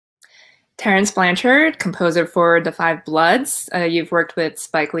Terence Blanchard, composer for The Five Bloods. You've worked with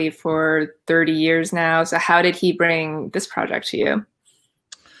Spike Lee for 30 years now. So how did he bring this project to you?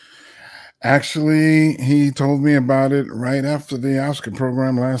 Actually, he told me about it right after the Oscar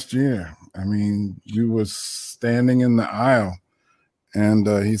program last year. I mean, you was standing in the aisle, and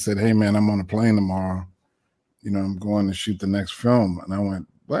he said, "Hey, man, I'm on a plane tomorrow. I'm going to shoot the next film." And I went,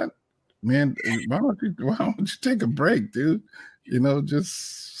 "What, man? Why don't you take a break, dude?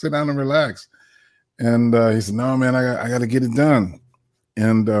 Just sit down and relax." And he said, "No, man, I got to get it done."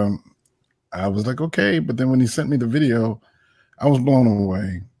 And I was like, "Okay." But then when he sent me the video, I was blown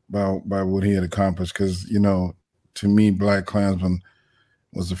away by what he had accomplished, because to me, Black Klansman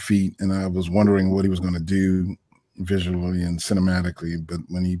was a feat, and I was wondering what he was going to do visually and cinematically. But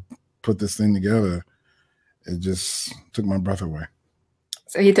when he put this thing together, it just took my breath away.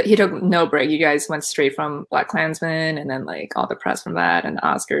 So he took no break. You guys went straight from Black Klansman and then like all the press from that and the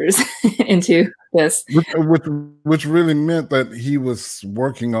Oscars into this. Which really meant that he was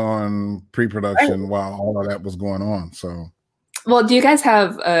working on pre-production while all of that was going on. So. Well, do you guys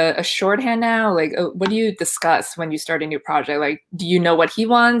have a shorthand now? Like, what do you discuss when you start a new project? Like, do you know what he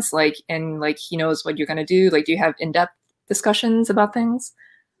wants? Like, and like he knows what you're gonna do? Like, do you have in-depth discussions about things?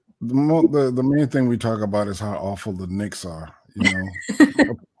 The main thing we talk about is how awful the Knicks are.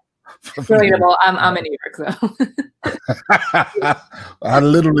 Relatable. I'm in New York, so. I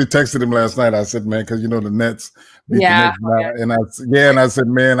literally texted him last night. I said, "Man, because the Nets beat the Knicks now." And I said,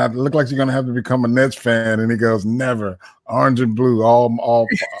 "Man, I look like you're gonna have to become a Nets fan." And he goes, "Never. Orange and blue,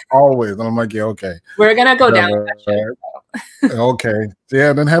 always." And I'm like, "Yeah, okay. We're gonna go down." Okay,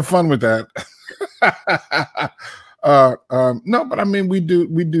 yeah, then have fun with that. No, but I mean, we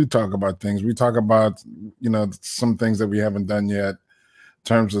do talk about things. We talk about some things that we haven't done yet, in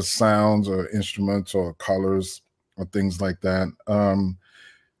terms of sounds or instruments or colors or things like that.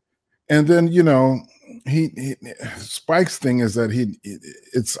 And then he Spike's thing is that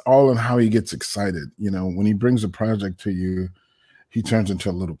it's all in how he gets excited. When he brings a project to you, he turns into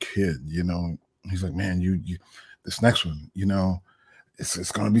a little kid. He's like, "Man, you this next one,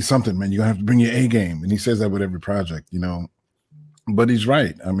 it's going to be something, man. You're going to have to bring your A game." And he says that with every project, but he's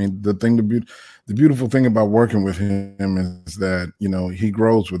right. I mean, the beautiful thing about working with him is that, he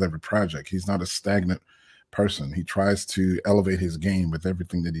grows with every project. He's not a stagnant person. He tries to elevate his game with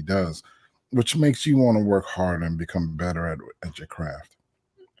everything that he does, which makes you want to work hard and become better at your craft.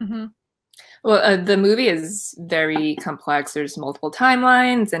 Mm-hmm. Well, the movie is very complex. There's multiple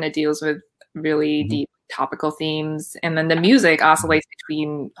timelines, and it deals with really deep topical themes. And then the music oscillates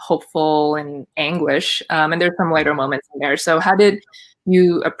between hopeful and anguish. And there's some lighter moments in there. So how did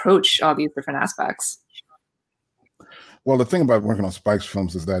you approach all these different aspects? Well, the thing about working on Spike's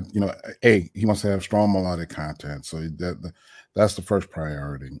films is that, he wants to have strong melodic content. So that's the first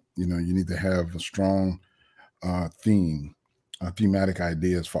priority. You need to have a strong thematic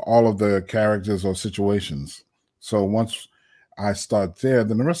ideas for all of the characters or situations. So once I start there,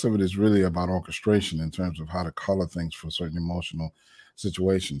 then the rest of it is really about orchestration in terms of how to color things for certain emotional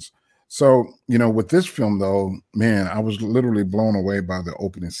situations. So, with this film, though, man, I was literally blown away by the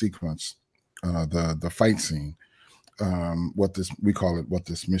opening sequence, the fight scene, what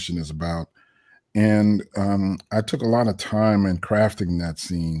this mission is about. And I took a lot of time in crafting that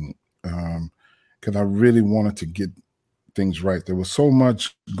scene, because I really wanted to get things right. There was so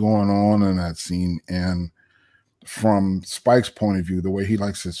much going on in that scene, and from Spike's point of view, the way he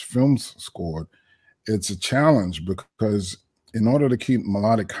likes his films scored, it's a challenge, because in order to keep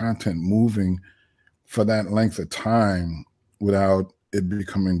melodic content moving for that length of time without it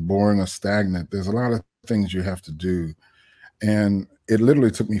becoming boring or stagnant, there's a lot of things you have to do. And it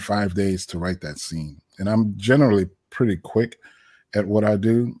literally took me 5 days to write that scene. And I'm generally pretty quick at what I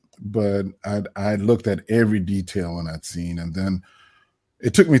do, but I looked at every detail in that scene, and then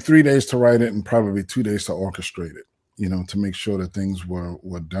it took me 3 days to write it and probably 2 days to orchestrate it, to make sure that things were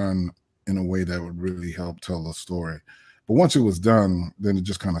done in a way that would really help tell the story. But once it was done, then it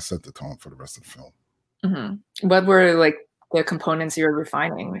just kind of set the tone for the rest of the film. Mm-hmm. What were like the components you were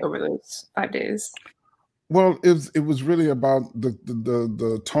refining over those 5 days? Well, it was really about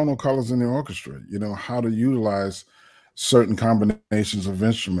the tonal colors in the orchestra, how to utilize certain combinations of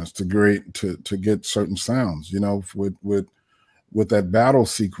instruments to get certain sounds, with that battle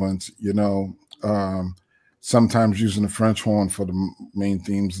sequence, sometimes using the French horn for the main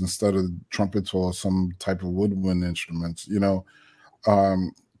themes instead of trumpets or some type of woodwind instruments,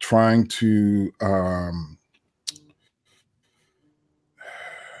 trying to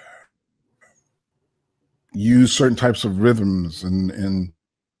use certain types of rhythms and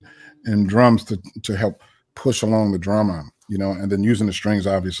drums to help push along the drama, you know, and then using the strings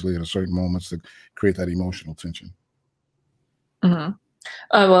obviously at a certain moments to create that emotional tension. Mm-hmm.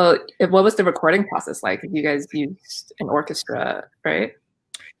 Well, what was the recording process like? You guys used an orchestra, right?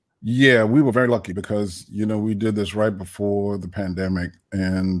 Yeah, we were very lucky because, you know, we did this right before the pandemic,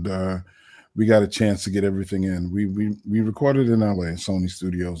 and we got a chance to get everything in. We recorded in LA, Sony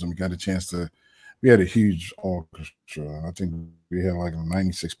Studios, and we got a chance to. We had a huge orchestra. I think we had like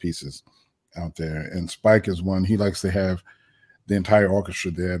 96 pieces out there, and Spike is one. He likes to have the entire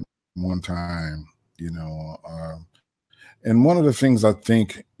orchestra there at one time, you know. And one of the things I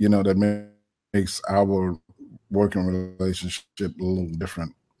think, you know, that makes our working relationship a little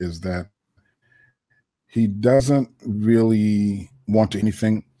different is that he doesn't really want to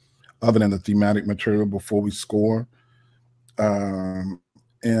anything other than the thematic material before we score. And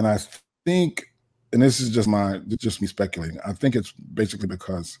I think, and this is just me speculating, I think it's basically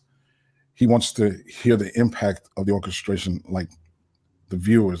because he wants to hear the impact of the orchestration like the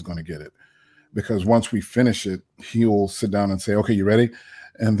viewer is going to get it. Because once we finish it, he'll sit down and say, okay, you ready?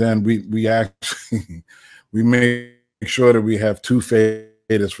 And then we actually, we make sure that we have two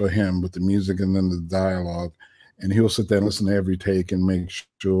faders for him with the music and then the dialogue. And he'll sit there and listen to every take and make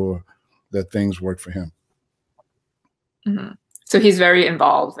sure that things work for him. Mm-hmm. So he's very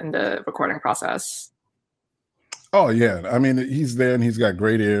involved in the recording process. Oh yeah, I mean, he's there and he's got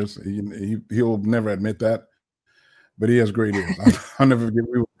great ears. He'll never admit that, but he has great ears. I'll never forget.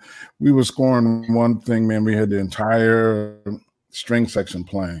 We were scoring one thing, man. We had the entire string section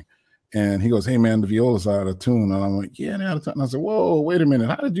playing, and he goes, "Hey man, the viola's out of tune." And I went, "Yeah, they're out of tune." And I said, "Whoa, wait a minute.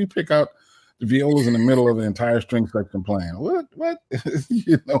 How did you pick out the violas in the middle of the entire string section playing? What?"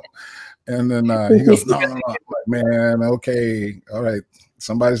 You know. And then he goes, "No, no, no." I'm like, man, okay, all right.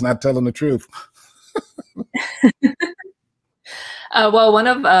 Somebody's not telling the truth. Well, one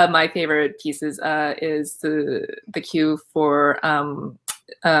of my favorite pieces is the cue for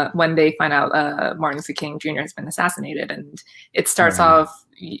when they find out Martin Luther King Jr. has been assassinated, and it starts off,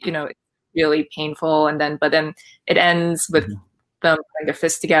 you know, really painful, and then it ends with them putting their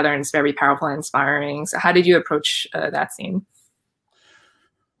fists together, and it's very powerful and inspiring. So, how did you approach that scene?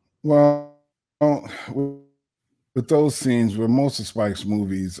 Well, with those scenes, with most of Spike's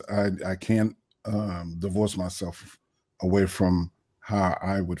movies, I can't divorce myself away from how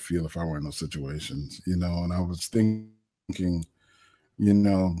I would feel if I were in those situations, you know. And I was thinking, you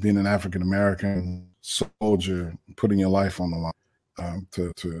know, being an African American soldier, putting your life on the line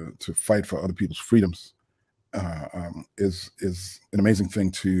to fight for other people's freedoms is an amazing thing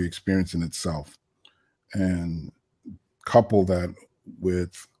to experience in itself. And couple that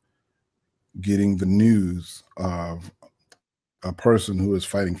with getting the news of a person who is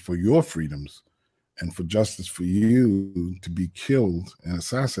fighting for your freedoms and for justice for you to be killed and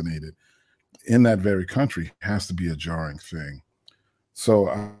assassinated in that very country has to be a jarring thing. So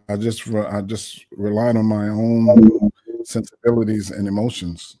I just relied on my own sensibilities and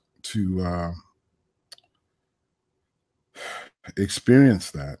emotions to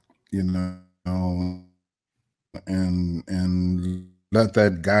experience that, you know, and let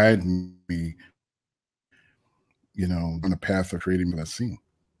that guide me, you know, on the path of creating that scene.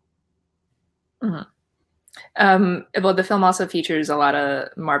 Well, the film also features a lot of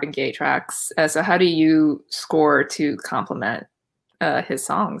Marvin Gaye tracks. So how do you score to complement his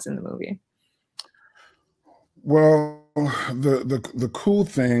songs in the movie? Well, the cool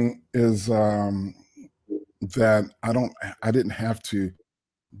thing is that I didn't have to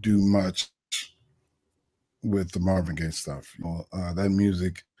do much with the Marvin Gaye stuff. You know, that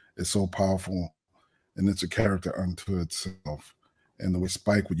music is so powerful, and it's a character unto itself. And the way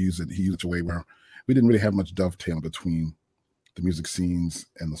Spike would use it, he used it a way where we didn't really have much dovetail between the music scenes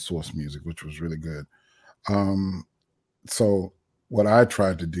and the source music, which was really good. So what I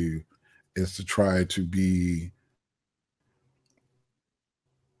tried to do is to try to be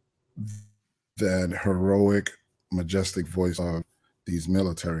that heroic, majestic voice of these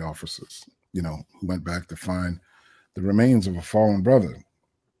military officers, you know, who went back to find the remains of a fallen brother.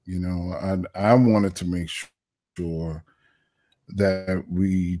 You know, I wanted to make sure that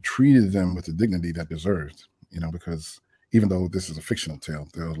we treated them with the dignity that deserved, you know, because even though this is a fictional tale,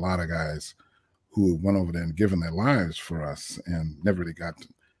 there are a lot of guys who went over there and given their lives for us and never really got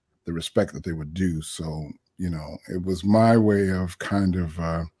the respect that they would due. So, you know, it was my way of kind of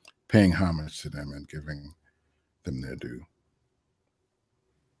paying homage to them and giving them their due.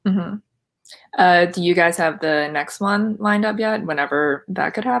 Do you guys have the next one lined up yet? Whenever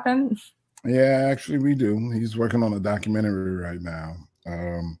that could happen? Yeah, actually, we do. He's working on a documentary right now,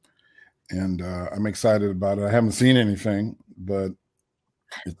 and I'm excited about it. I haven't seen anything, but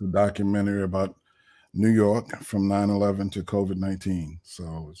it's a documentary about New York from 9/11 to COVID-19.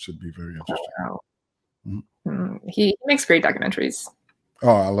 So it should be very interesting. Oh, wow. He makes great documentaries. Oh,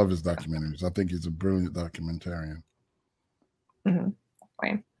 I love his documentaries. I think he's a brilliant documentarian.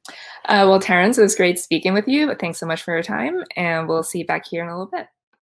 Okay. Well, Terence, it was great speaking with you. Thanks so much for your time, and we'll see you back here in a little bit.